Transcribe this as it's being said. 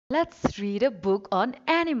Let's read a book on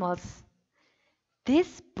animals.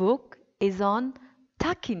 This book is on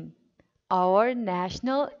Takin, our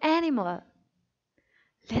national animal.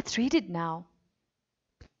 Let's read it now.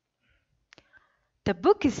 The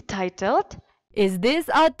book is titled, Is this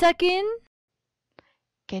our Takin?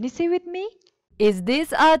 can you say with me? Is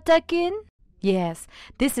this our Takin? Yes,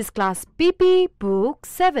 this is class PP book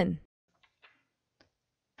 7.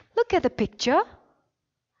 Look at the picture.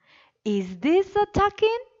 Is this a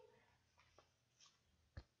Takin?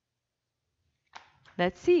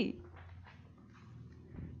 Let's see.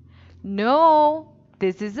 No,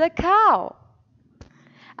 this is a cow.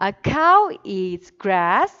 A cow eats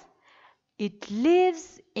grass. It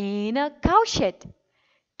lives in a cowshed.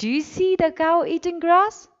 Do you see the cow eating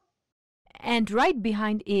grass? And right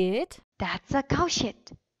behind it, That's a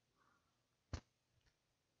cowshed.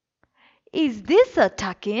 Is this a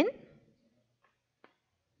Takin?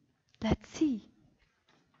 Let's see.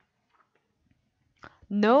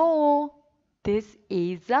 No, this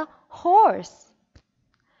is a horse.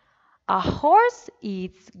 A horse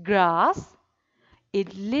eats grass.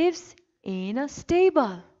 It lives in a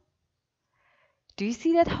stable. Do you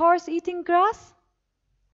see that horse eating grass?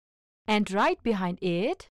 and right behind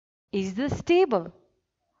it, Is the stable.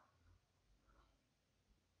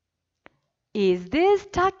 Is this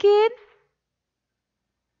Takin?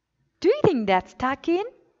 Do you think that's Takin?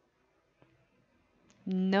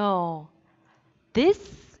 No, this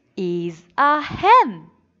is a hen.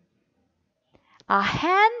 A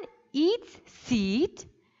hen eats seed.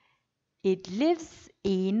 It lives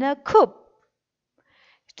in a coop.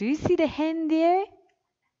 Do you see the hen there?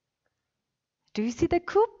 Do you see the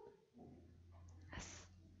coop? Yes.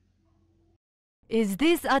 is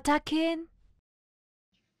this our Takin?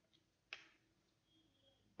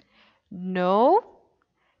 No,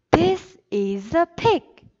 this is a pig.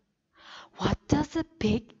 What does a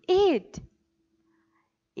pig eat?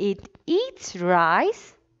 It eats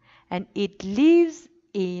rice and it lives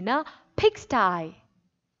in a pigsty.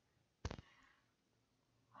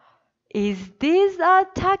 Is this a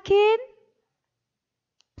Takin?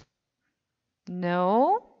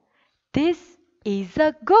 No, this is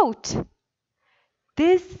a goat.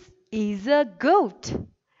 This is a goat.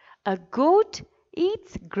 A goat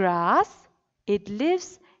eats grass. It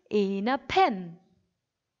lives in a pen.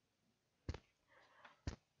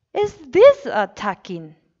 Is this a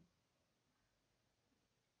Takin?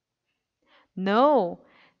 No,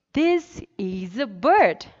 this is a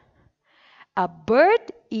bird. A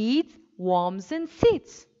bird eats worms and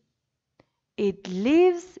seeds. It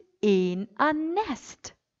lives in a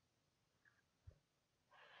nest.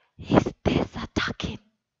 Is this a Takin?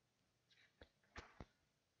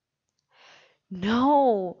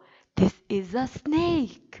 No, this is a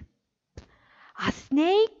snake. A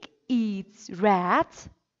snake eats rats.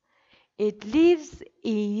 It lives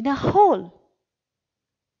in a hole.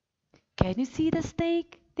 Can you see the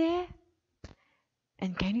snake there?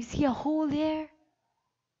 And can you see a hole there?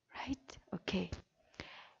 Right? Okay.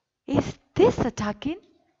 Is this a Takin?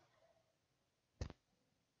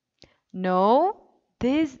 No,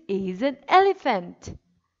 this is an elephant.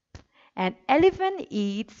 An elephant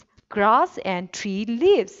eats grass and tree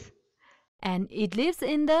leaves. And it lives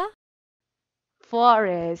in the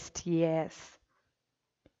Forest, yes.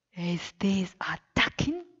 Is this a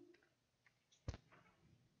Takin?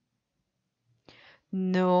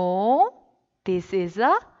 No, this is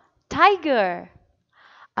a tiger.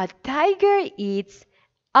 A tiger eats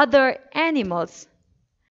other animals.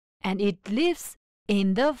 and it lives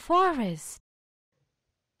in the forest.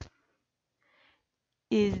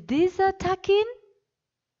 Is this a Takin?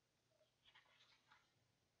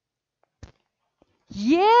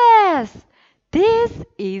 Yes, this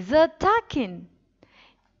is a Takin.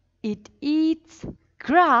 It eats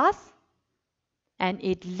grass and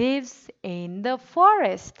it lives in the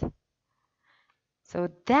forest. So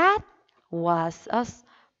that was a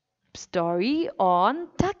story on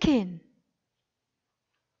Takin.